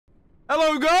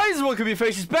Hello guys, welcome your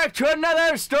faces back to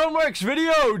another Stormworks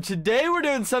video. Today we're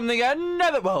doing something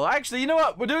well, actually, you know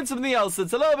what? We're doing something else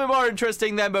that's a little bit more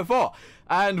interesting than before.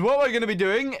 And what we're going to be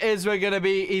doing is we're going to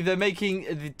be either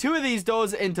making two of these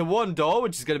doors into one door,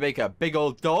 which is going to make a big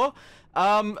old door.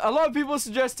 A lot of people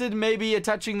suggested maybe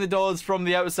attaching the doors from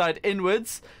the outside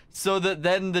inwards, so that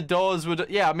then the doors would,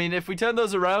 yeah, I mean, if we turn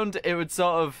those around, it would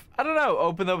sort of, I don't know,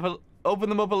 open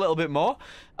them up a little bit more.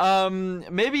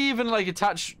 Maybe even like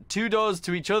attach two doors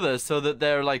to each other so that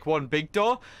they're like one big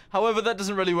door. However, that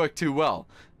doesn't really work too well.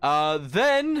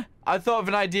 Then I thought of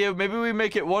an idea. Maybe we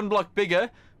make it one block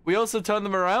bigger. We also turn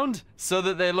them around so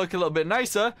that they look a little bit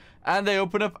nicer and they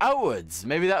open up outwards.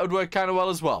 Maybe that would work kind of well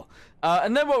as well.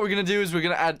 And then what we're going to do is we're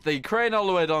going to add the crane all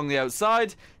the way along the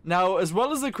outside. Now, as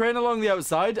well as the crane along the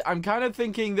outside, I'm kind of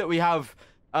thinking that we have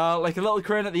like a little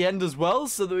crane at the end as well,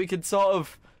 so that we could sort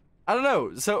of, I don't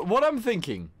know. So what I'm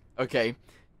thinking, okay,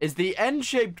 is the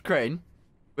N-shaped crane,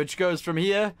 which goes from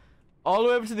here all the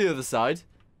way over to the other side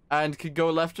and could go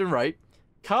left and right,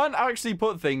 can't actually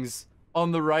put things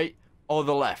on the right or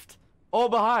the left or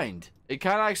behind. It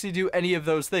can't actually do any of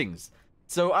those things.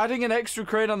 So adding an extra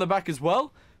crane on the back as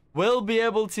well will be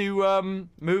able to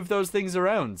move those things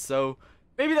around. So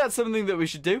maybe that's something that we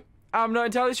should do. I'm not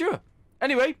entirely sure.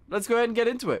 Anyway, let's go ahead and get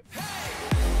into it.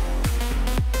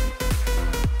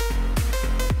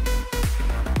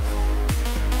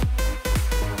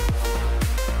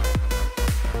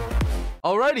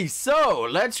 Alrighty, so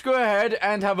let's go ahead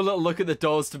and have a little look at the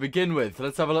doors to begin with.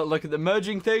 Let's have a little look at the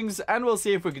merging things and we'll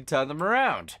see if we can turn them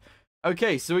around.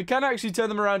 Okay, so we can actually turn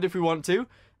them around if we want to,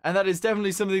 and that is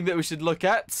definitely something that we should look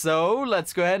at. So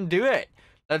let's go ahead and do it.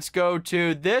 Let's go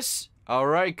to this.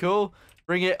 Alright, cool.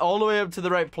 Bring it all the way up to the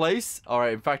right place.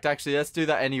 Alright, in fact, actually, let's do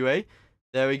that anyway.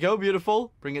 There we go,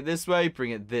 beautiful. Bring it this way,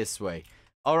 bring it this way.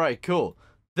 Alright, cool.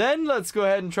 Then let's go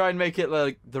ahead and try and make it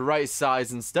like the right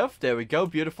size and stuff. There we go,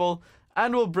 beautiful.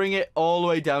 And we'll bring it all the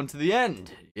way down to the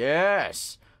end.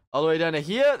 Yes. All the way down to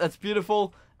here. That's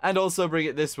beautiful. And also bring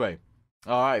it this way.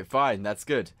 Alright, fine. That's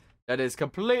good. That is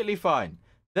completely fine.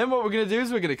 Then what we're going to do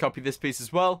is we're going to copy this piece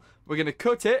as well. We're going to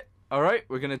cut it. Alright,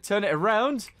 we're going to turn it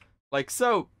around like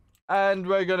so. And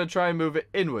we're going to try and move it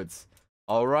inwards.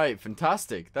 Alright,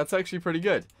 fantastic. That's actually pretty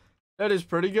good. That is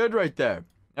pretty good right there.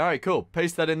 Alright, cool.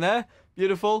 Paste that in there.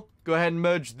 Beautiful. Go ahead and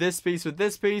merge this piece with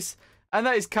this piece. And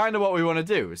that is kind of what we want to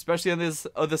do, especially on this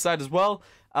other side as well.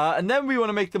 And then we want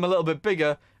to make them a little bit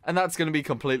bigger, and that's going to be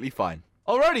completely fine.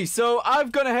 Alrighty, so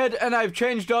I've gone ahead and I've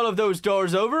changed all of those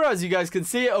doors over. As you guys can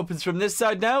see, it opens from this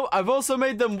side now. I've also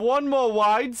made them one more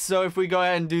wide, so if we go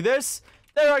ahead and do this,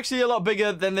 they're actually a lot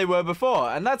bigger than they were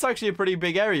before. And that's actually a pretty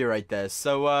big area right there,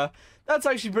 so that's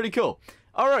actually pretty cool.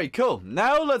 Alright, cool.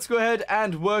 Now let's go ahead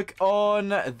and work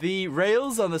on the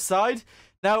rails on the side.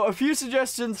 Now, a few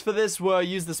suggestions for this were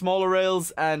use the smaller rails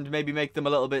and maybe make them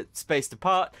a little bit spaced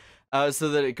apart so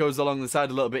that it goes along the side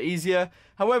a little bit easier.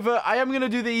 However, I am going to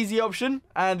do the easy option,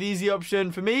 and the easy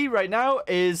option for me right now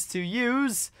is to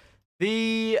use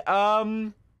the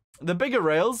bigger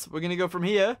rails. We're going to go from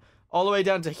here all the way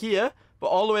down to here, but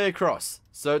all the way across.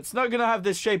 So it's not going to have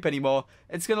this shape anymore.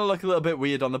 It's going to look a little bit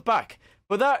weird on the back.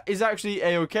 But that is actually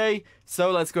a-okay,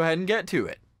 so let's go ahead and get to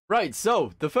it. Right,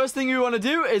 so the first thing we want to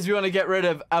do is we want to get rid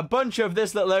of a bunch of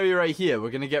this little area right here. We're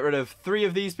going to get rid of 3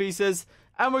 of these pieces,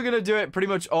 and we're going to do it pretty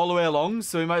much all the way along,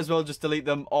 so we might as well just delete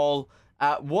them all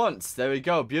at once. There we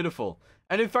go, beautiful.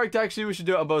 And in fact, actually, we should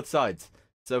do it on both sides.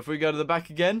 So if we go to the back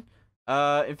again,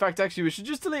 in fact, actually, we should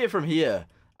just delete it from here.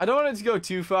 I don't want it to go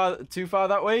too far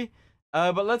that way,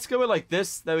 but let's go with like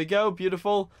this. There we go,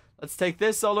 beautiful. Let's take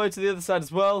this all the way to the other side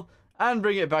as well, and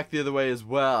bring it back the other way as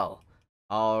well.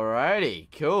 Alrighty,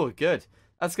 cool, good.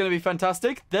 That's going to be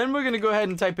fantastic. Then we're going to go ahead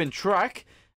and type in track,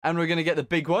 and we're going to get the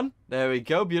big one. There we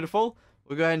go, beautiful.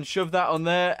 We'll go ahead and shove that on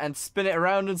there and spin it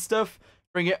around and stuff.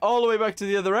 Bring it all the way back to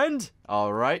the other end.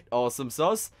 Alright, awesome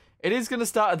sauce. It is going to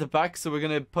start at the back, so we're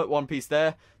going to put one piece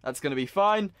there. That's going to be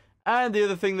fine. And the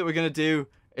other thing that we're going to do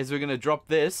is we're going to drop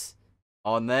this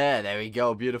on there. There we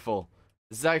go, beautiful.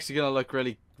 This is actually going to look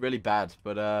really, really bad,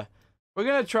 but we're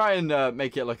going to try and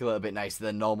make it look a little bit nicer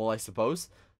than normal, I suppose.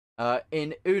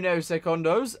 In uno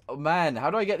secondos. Oh, man, how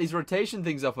do I get these rotation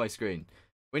things off my screen?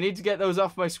 We need to get those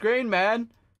off my screen, man.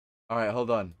 Alright,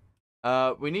 hold on.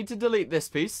 We need to delete this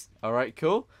piece. Alright,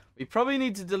 cool. We probably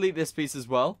need to delete this piece as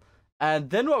well. And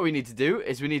then what we need to do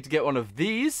is we need to get one of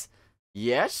these.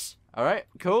 Yes. Alright,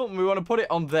 cool. And we want to put it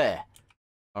on there.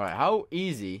 Alright, how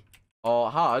easy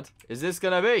or hard is this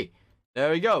going to be?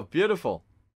 There we go. Beautiful.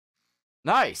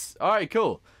 Nice. Alright,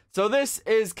 cool. So this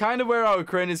is kind of where our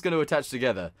crane is going to attach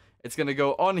together. It's going to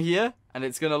go on here, and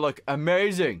it's going to look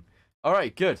amazing.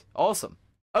 Alright, good. Awesome.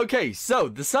 Okay, so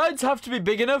the sides have to be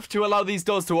big enough to allow these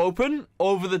doors to open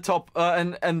over the top,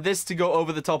 and this to go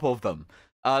over the top of them.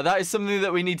 That is something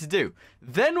that we need to do.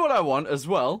 Then what I want as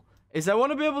well is I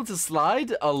want to be able to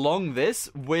slide along this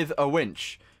with a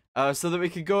winch, so that we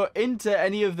could go into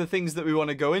any of the things that we want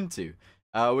to go into,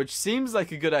 which seems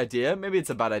like a good idea. Maybe it's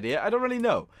a bad idea. I don't really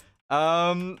know.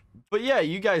 But yeah,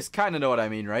 you guys kind of know what I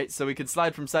mean, right? So we could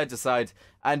slide from side to side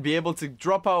and be able to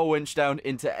drop our winch down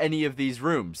into any of these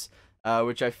rooms.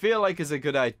 Which I feel like is a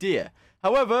good idea.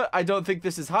 However, I don't think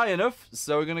this is high enough,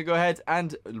 so we're going to go ahead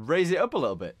and raise it up a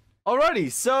little bit.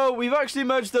 Alrighty, so we've actually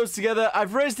merged those together.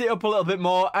 I've raised it up a little bit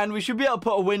more, and we should be able to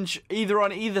put a winch either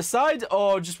on either side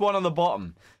or just one on the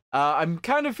bottom. I'm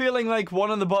kind of feeling like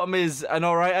one on the bottom is an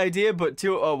alright idea, but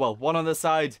one on the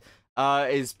side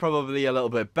is probably a little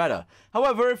bit better.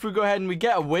 However, if we go ahead and we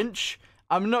get a winch,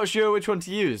 I'm not sure which one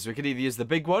to use. We could either use the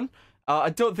big one. I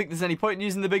don't think there's any point in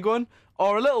using the big one,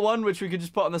 or a little one, which we could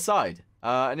just put on the side.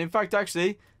 And in fact,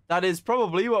 actually, that is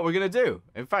probably what we're going to do.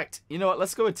 In fact, you know what?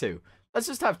 Let's go with 2. Let's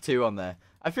just have 2 on there.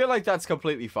 I feel like that's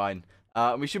completely fine.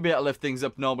 We should be able to lift things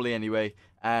up normally anyway,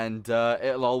 and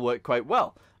it'll all work quite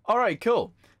well. All right,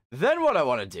 cool. Then what I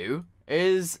want to do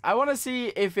is I want to see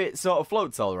if it sort of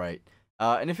floats all right.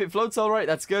 And if it floats all right,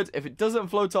 that's good. If it doesn't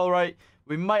float all right,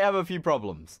 we might have a few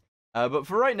problems. But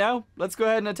for right now, let's go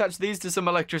ahead and attach these to some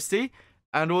electricity,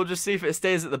 and we'll just see if it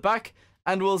stays at the back,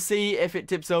 and we'll see if it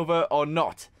tips over or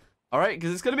not. Alright,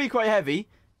 because it's going to be quite heavy,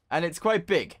 and it's quite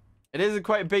big. It is a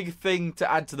quite big thing to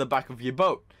add to the back of your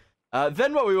boat.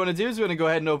 Then what we want to do is we're going to go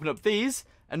ahead and open up these,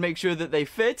 and make sure that they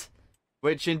fit,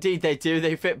 which indeed they do.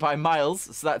 They fit by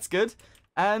miles, so that's good.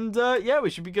 And yeah, we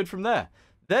should be good from there.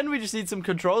 Then we just need some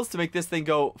controls to make this thing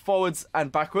go forwards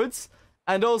and backwards.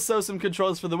 And also some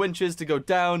controls for the winches to go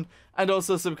down. And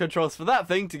also some controls for that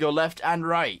thing to go left and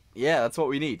right. Yeah, that's what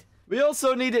we need. We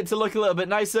also need it to look a little bit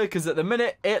nicer, because at the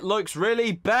minute it looks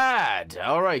really bad.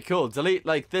 Alright, cool. Delete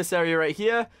like this area right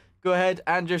here. Go ahead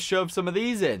and just shove some of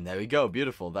these in. There we go.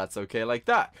 Beautiful. That's okay like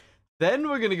that. Then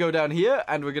we're going to go down here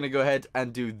and we're going to go ahead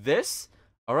and do this.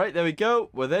 Alright, there we go.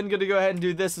 We're then going to go ahead and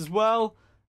do this as well.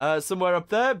 Somewhere up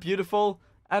there. Beautiful.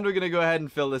 And we're going to go ahead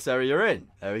and fill this area in.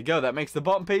 There we go. That makes the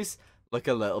bottom piece look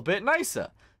a little bit nicer.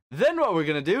 Then what we're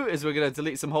going to do is we're going to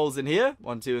delete some holes in here.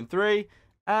 1, 2, and 3.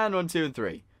 And 1, 2, and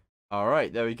 3.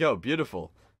 Alright, there we go.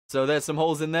 Beautiful. So there's some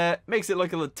holes in there. Makes it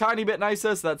look a little tiny bit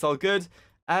nicer, so that's all good.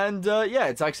 And yeah,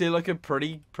 it's actually looking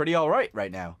pretty alright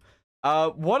right now.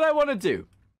 What I want to do,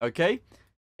 okay,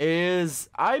 is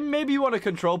I maybe want a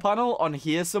control panel on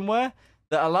here somewhere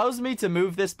that allows me to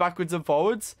move this backwards and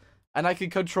forwards, and I can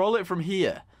control it from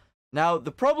here. Now,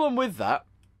 the problem with that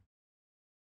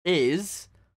is...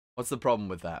 What's the problem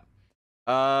with that?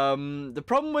 The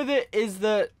problem with it is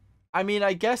that, I mean,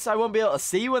 I guess I won't be able to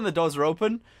see when the doors are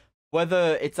open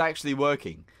whether it's actually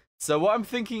working. So what I'm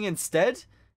thinking instead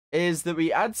is that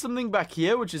we add something back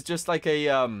here, which is just like a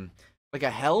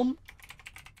helm.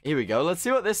 Here we go. Let's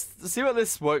see what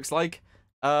this works like.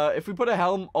 If we put a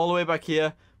helm all the way back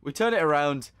here, we turn it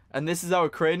around, and this is our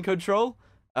crane control,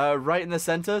 right in the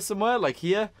center somewhere, like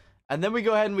here. And then we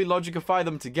go ahead and we logicify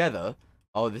them together.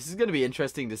 Oh, this is going to be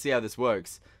interesting to see how this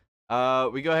works.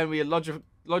 We go ahead and we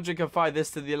logicify this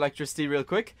to the electricity real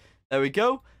quick. There we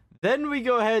go. Then we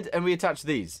go ahead and we attach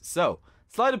these. So,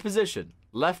 slider position,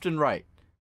 left and right.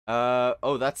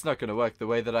 Oh, that's not going to work the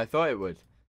way that I thought it would.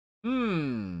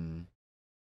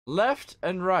 Left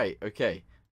and right. Okay.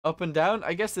 Up and down.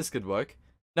 I guess this could work.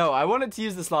 No, I want it to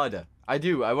use the slider. I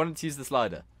want it to use the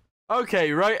slider.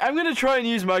 Okay, right. I'm going to try and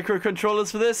use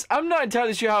microcontrollers for this. I'm not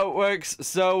entirely sure how it works,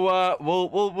 so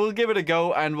we'll give it a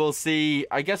go and we'll see.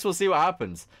 I guess we'll see what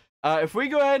happens. If we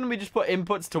go ahead and we just put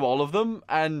inputs to all of them,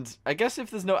 and I guess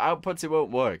if there's no outputs, it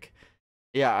won't work.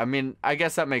 Yeah, I mean, I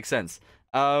guess that makes sense.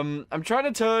 I'm trying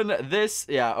to turn this.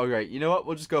 Yeah, alright. You know what?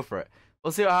 We'll just go for it.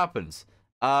 We'll see what happens.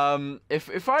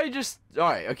 If I just...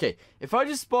 Alright, okay. If I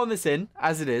just spawn this in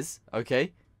as it is,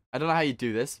 okay. I don't know how you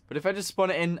do this, but if I just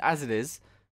spawn it in as it is,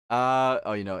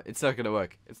 oh, you know, it's not gonna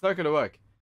work. It's not gonna work.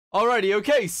 Alrighty,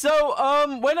 okay, so,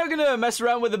 we're not gonna mess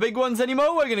around with the big ones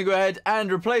anymore. We're gonna go ahead and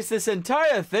replace this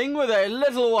entire thing with a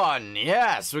little one.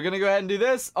 Yes, we're gonna go ahead and do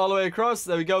this all the way across.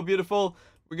 There we go, beautiful.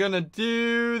 We're gonna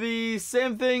do the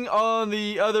same thing on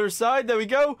the other side. There we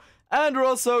go. And we're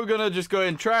also gonna just go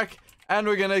in track, and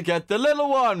we're gonna get the little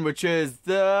one, which is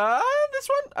this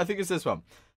one? I think it's this one.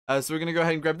 So we're gonna go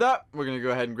ahead and grab that. We're gonna go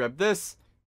ahead and grab this.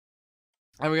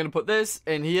 And we're gonna put this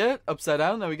in here, upside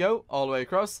down. There we go, all the way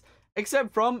across.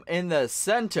 Except from in the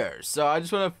center. So I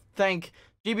just want to thank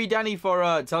GB Danny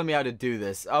for telling me how to do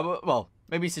this. Well,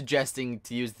 maybe suggesting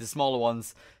to use the smaller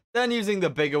ones than using the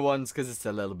bigger ones, because it's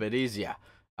a little bit easier.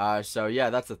 So yeah,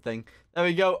 that's a thing. There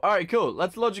we go. All right, cool.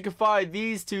 Let's logicify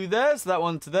these two there. So that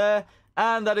one to there.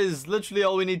 And that is literally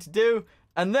all we need to do.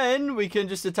 And then we can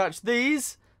just attach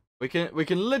these. We can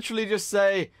literally just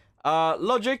say,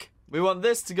 logic. We want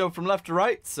this to go from left to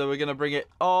right. So we're going to bring it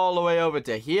all the way over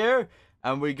to here.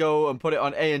 And we go and put it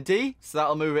on A and D. So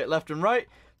that'll move it left and right.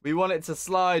 We want it to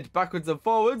slide backwards and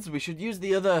forwards. We should use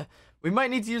the other... We might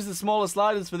need to use the smaller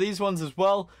sliders for these ones as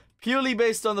well. Purely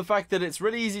based on the fact that it's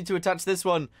really easy to attach this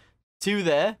one to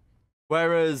there.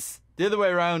 Whereas the other way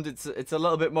around, it's a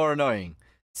little bit more annoying.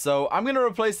 So I'm going to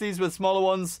replace these with smaller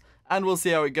ones. And we'll see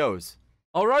how it goes.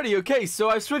 Alrighty, okay, so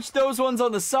I've switched those ones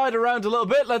on the side around a little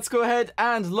bit. Let's go ahead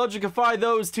and logicify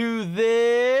those to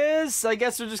this. I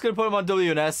guess we're just going to put them on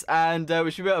W and S, and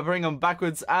we should be able to bring them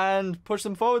backwards and push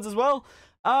them forwards as well.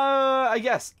 I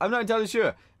guess. I'm not entirely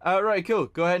sure. Right, cool.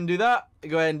 Go ahead and do that.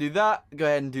 Go ahead and do that. Go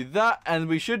ahead and do that. And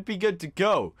we should be good to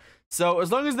go. So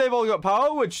as long as they've all got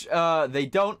power, which they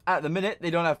don't at the minute.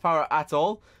 They don't have power at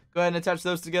all. Go ahead and attach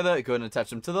those together. Go ahead and attach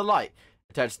them to the light.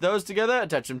 Attach those together,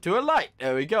 attach them to a light.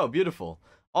 There we go, beautiful.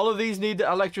 All of these need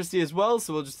electricity as well,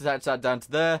 so we'll just attach that down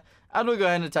to there. And we'll go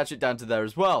ahead and attach it down to there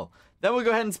as well. Then we'll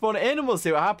go ahead and spawn it in and we'll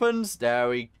see what happens. There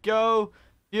we go.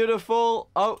 Beautiful.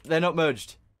 Oh, they're not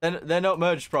merged. They're not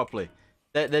merged properly.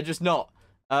 They're just not.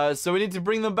 So we need to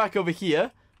bring them back over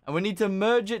here. And we need to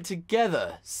merge it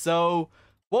together. So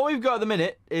what we've got at the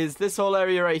minute is this whole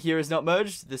area right here is not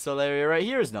merged. This whole area right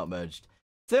here is not merged.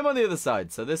 Same on the other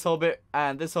side. So this whole bit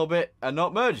and this whole bit are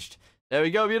not merged. There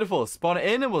we go. Beautiful. Spawn it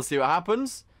in and we'll see what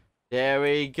happens. There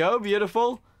we go.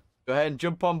 Beautiful. Go ahead and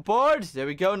jump on board. There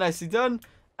we go. Nicely done.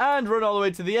 And run all the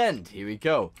way to the end. Here we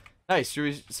go. Nice.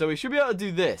 So we should be able to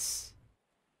do this.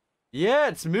 Yeah,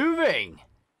 it's moving.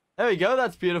 There we go.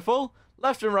 That's beautiful.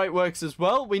 Left and right works as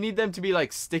well. We need them to be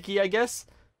like sticky, I guess.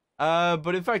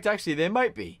 But in fact, actually, they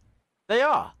might be. They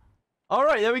are. All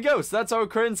right. There we go. So that's our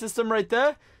crane system right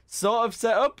there. Sort of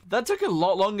set up. That took a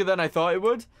lot longer than I thought it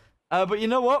would. But you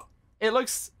know what? It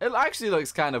actually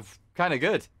looks kind of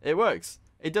good. It works.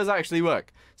 It does actually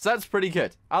work. So that's pretty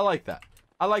good. I like that.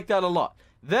 I like that a lot.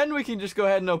 Then we can just go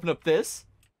ahead and open up this.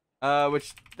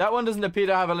 Which, that one doesn't appear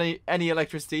to have any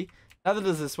electricity. Neither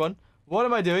does this one. What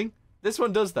am I doing? This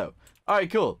one does though.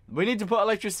 Alright, cool. We need to put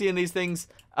electricity in these things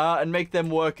and make them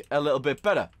work a little bit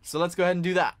better. So let's go ahead and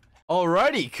do that.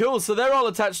 Alrighty, cool. So they're all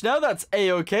attached now. That's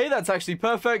A-okay. That's actually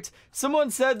perfect.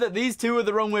 Someone said that these two are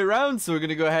the wrong way around, so we're going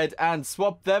to go ahead and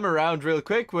swap them around real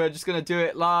quick. We're just going to do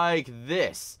it like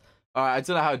this. Alright, I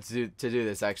don't know how to do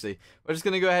this, actually. We're just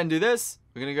going to go ahead and do this.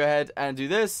 We're going to go ahead and do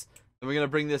this. Then we're going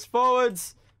to bring this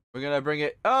forwards. We're going to bring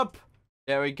it up.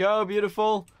 There we go.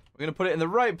 Beautiful. We're going to put it in the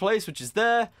right place, which is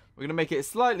there. We're going to make it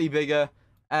slightly bigger.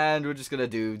 And we're just going to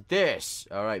do this.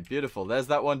 Alright, beautiful. There's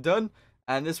that one done.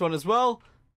 And this one as well.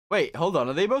 Wait, hold on.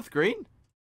 Are they both green?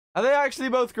 Are they actually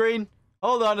both green?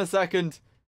 Hold on a second.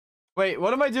 Wait,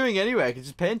 what am I doing anyway? I can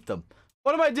just paint them.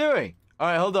 What am I doing?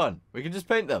 Alright, hold on. We can just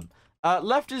paint them.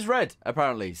 Left is red,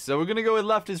 apparently. So we're going to go with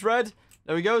left is red.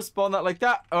 There we go. Spawn that like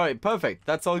that. Alright, perfect.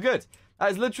 That's all good.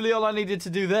 That is literally all I needed to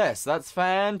do there. So that's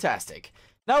fantastic.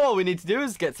 Now all we need to do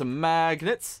is get some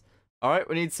magnets. Alright,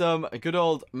 we need some good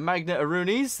old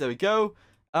magnet-a-roonies. There we go.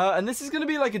 And this is going to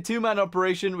be like a two-man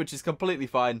operation, which is completely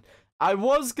fine. I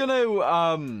was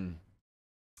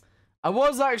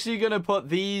actually gonna put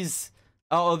these,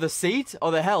 or the seat,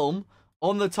 or the helm,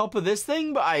 on the top of this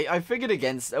thing, but I figured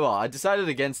against, well, I decided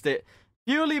against it,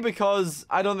 purely because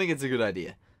I don't think it's a good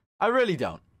idea. I really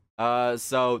don't.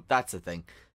 So that's the thing.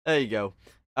 There you go.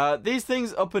 These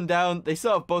things up and down, they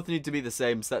sort of both need to be the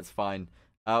same, so that's fine.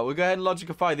 We'll go ahead and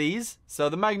logicify these. So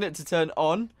the magnet to turn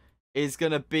on is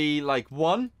gonna be like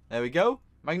 1. There we go.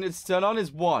 Magnet to turn on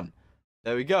is 1.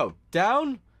 There we go.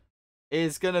 Down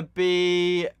is going to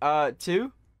be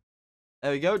 2.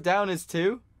 There we go. Down is 2.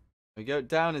 There we go.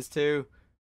 Down is 2.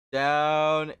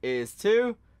 Down is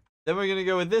 2. Then we're going to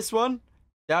go with this one.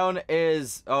 Down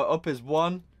is, up is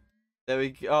 1. There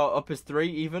we go. Oh, up is 3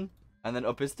 even. And then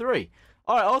up is 3.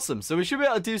 Alright, awesome. So we should be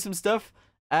able to do some stuff.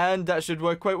 And that should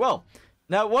work quite well.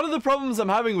 Now, one of the problems I'm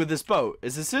having with this boat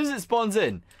is as soon as it spawns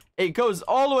in, it goes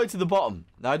all the way to the bottom.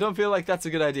 Now, I don't feel like that's a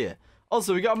good idea.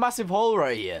 Also, we got a massive hole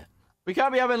right here. We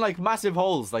can't be having, like, massive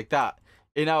holes like that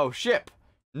in our ship.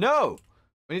 No!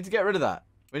 We need to get rid of that.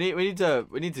 We need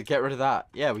to get rid of that.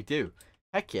 Yeah, we do.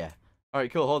 Heck yeah.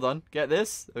 Alright, cool. Hold on. Get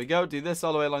this. There we go. Do this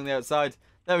all the way along the outside.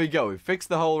 There we go. We fixed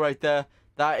the hole right there.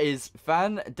 That is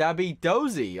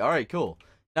fan-dabby-dozy. Alright, cool.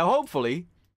 Now, hopefully,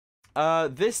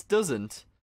 this doesn't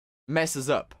mess us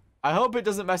up. I hope it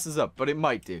doesn't mess us up, but it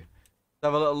might do. Let's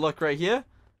have a little look right here.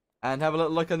 And have a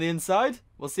little look on the inside.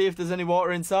 We'll see if there's any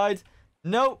water inside.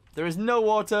 No, there is no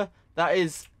water. That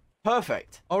is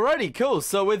Perfect. Alrighty, cool.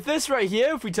 So with this right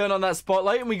here, if we turn on that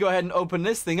spotlight and we go ahead and open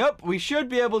this thing up, we should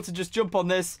be able to just jump on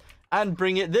this and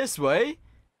bring it this way.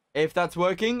 If that's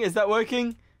working. Is that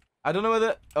working? I don't know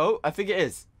whether... Oh, I think it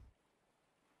is.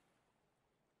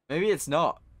 Maybe it's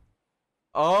not.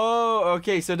 Oh,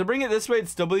 okay. So to bring it this way,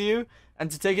 it's W. And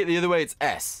to take it the other way, it's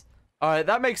S. Alright,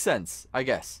 that makes sense, I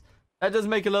guess. That does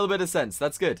make a little bit of sense.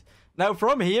 That's good. Now,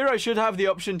 from here, I should have the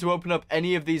option to open up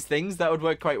any of these things. That would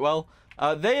work quite well.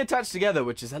 They attach together,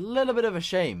 which is a little bit of a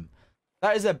shame.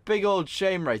 That is a big old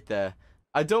shame right there.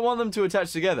 I don't want them to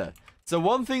attach together. So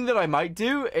one thing that I might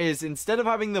do is, instead of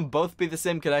having them both be the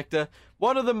same connector,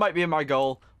 one of them might be a my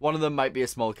goal, one of them might be a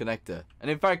small connector. And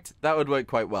in fact, that would work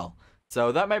quite well.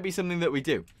 So that might be something that we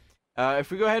do. If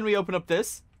we go ahead and we open up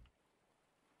this,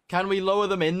 can we lower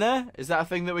them in there? Is that a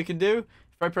thing that we can do?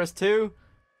 If I press 2,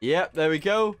 yep, there we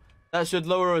go. That should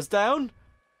lower us down,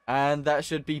 and that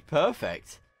should be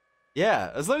perfect.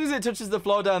 Yeah, as long as it touches the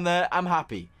floor down there, I'm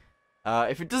happy.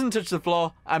 If it doesn't touch the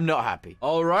floor, I'm not happy.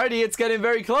 Alrighty, it's getting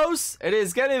very close. It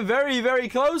is getting very, very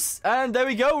close. And there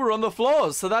we go, we're on the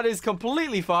floor. So that is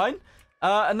completely fine.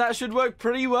 And that should work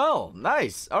pretty well.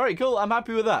 Nice. Alright, cool. I'm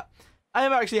happy with that. I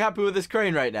am actually happy with this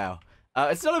crane right now.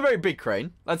 It's not a very big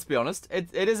crane, let's be honest.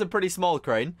 It is a pretty small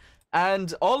crane.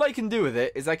 And all I can do with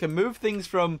it is I can move things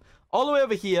from all the way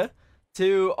over here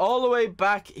to all the way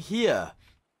back here.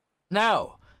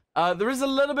 Now, there is a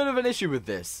little bit of an issue with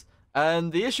this.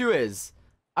 And the issue is,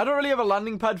 I don't really have a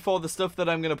landing pad for the stuff that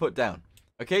I'm going to put down.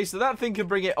 Okay, so that thing could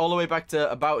bring it all the way back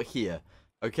to about here.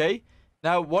 Okay,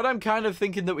 now what I'm kind of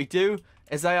thinking that we do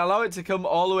is I allow it to come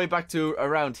all the way back to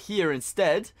around here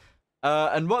instead.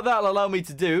 And what that'll allow me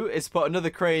to do is put another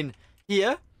crane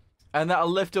here. And that'll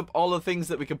lift up all the things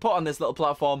that we can put on this little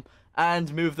platform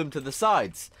and move them to the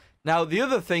sides. Now, the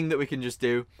other thing that we can just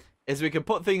do is we can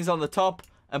put things on the top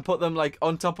and put them like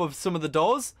on top of some of the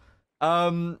doors.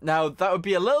 Now that would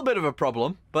be a little bit of a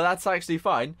problem, but that's actually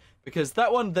fine because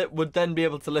that one that would then be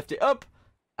able to lift it up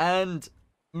and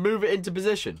move it into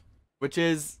position, which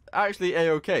is actually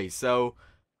a-okay. So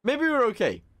maybe we're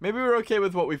okay. Maybe we're okay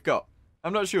with what we've got.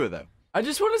 I'm not sure though. I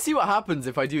just want to see what happens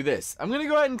if I do this. I'm going to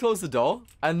go ahead and close the door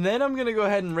and then I'm going to go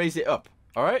ahead and raise it up.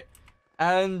 All right.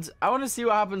 And I want to see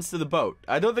what happens to the boat.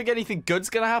 I don't think anything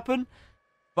good's going to happen,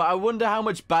 but I wonder how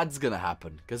much bad's going to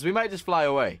happen because we might just fly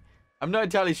away. I'm not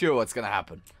entirely sure what's going to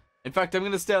happen. In fact, I'm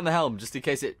going to stay on the helm just in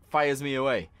case it fires me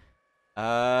away.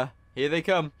 Here they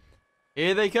come.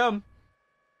 Here they come.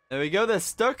 There we go. They're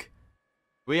stuck.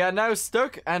 We are now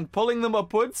stuck and pulling them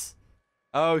upwards.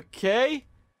 Okay.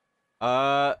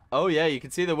 Oh yeah, you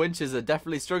can see the winches are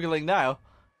definitely struggling now.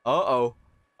 Uh-oh.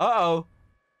 Uh-oh.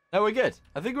 No, we're good.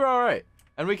 I think we're all right.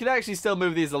 And we can actually still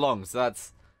move these along, so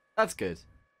that's good.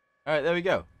 All right, there we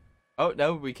go. Oh,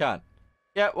 no, we can't.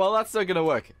 Yeah, well, that's not going to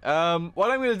work.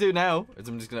 What I'm going to do now is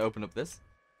I'm just going to open up this.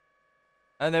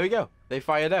 And there we go. They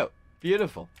fired out.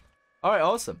 Beautiful. All right,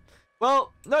 awesome.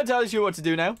 Well, not entirely sure what to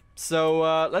do now.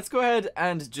 So let's go ahead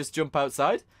and just jump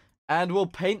outside. And we'll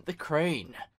paint the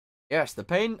crane. Yes, the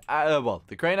paint. Well,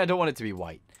 the crane, I don't want it to be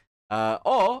white.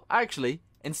 Or, actually,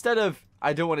 instead of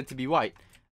I don't want it to be white,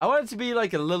 I want it to be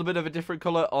like a little bit of a different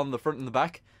color on the front and the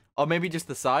back. Or maybe just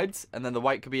the sides. And then the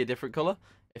white could be a different color.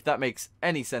 If that makes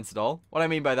any sense at all. What I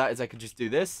mean by that is I could just do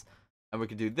this. And we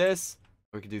could do this.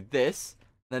 We could do this.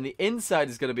 Then the inside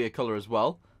is going to be a color as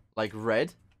well. Like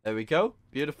red. There we go.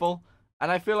 Beautiful.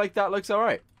 And I feel like that looks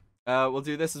alright. We'll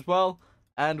do this as well.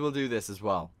 And we'll do this as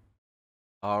well.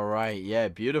 Alright. Yeah,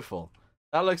 beautiful.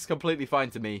 That looks completely fine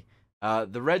to me.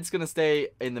 The red's going to stay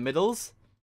in the middles.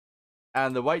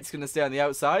 And the white's going to stay on the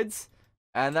outsides.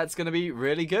 And that's going to be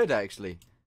really good, actually.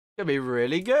 It's going to be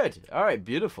really good. Alright,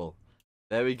 beautiful.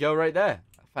 There we go right there.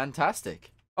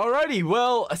 Fantastic. Alrighty,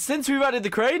 well, since we've added the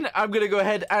crane, I'm going to go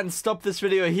ahead and stop this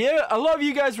video here. A lot of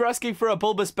you guys were asking for a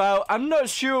bulbous bow. I'm not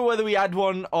sure whether we add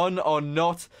one on or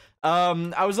not.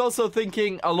 I was also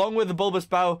thinking, along with the bulbous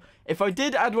bow, if I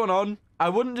did add one on, I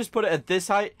wouldn't just put it at this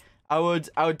height. I would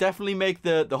definitely make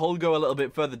the hole go a little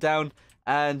bit further down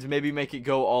and maybe make it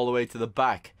go all the way to the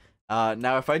back.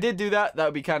 Now, if I did do that, that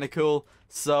would be kind of cool.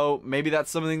 So maybe that's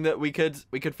something that we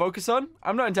could focus on.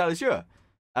 I'm not entirely sure.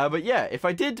 But yeah, if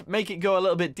I did make it go a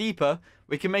little bit deeper,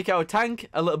 we can make our tank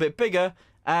a little bit bigger.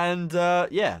 And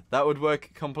yeah, that would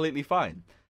work completely fine.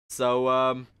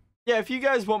 So yeah, if you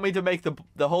guys want me to make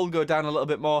the hole go down a little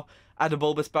bit more, add a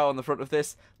bulbous bow on the front of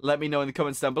this, let me know in the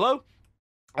comments down below.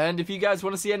 And if you guys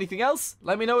want to see anything else,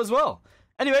 let me know as well.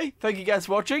 Anyway, thank you guys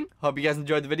for watching. Hope you guys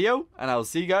enjoyed the video, and I'll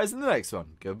see you guys in the next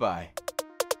one. Goodbye.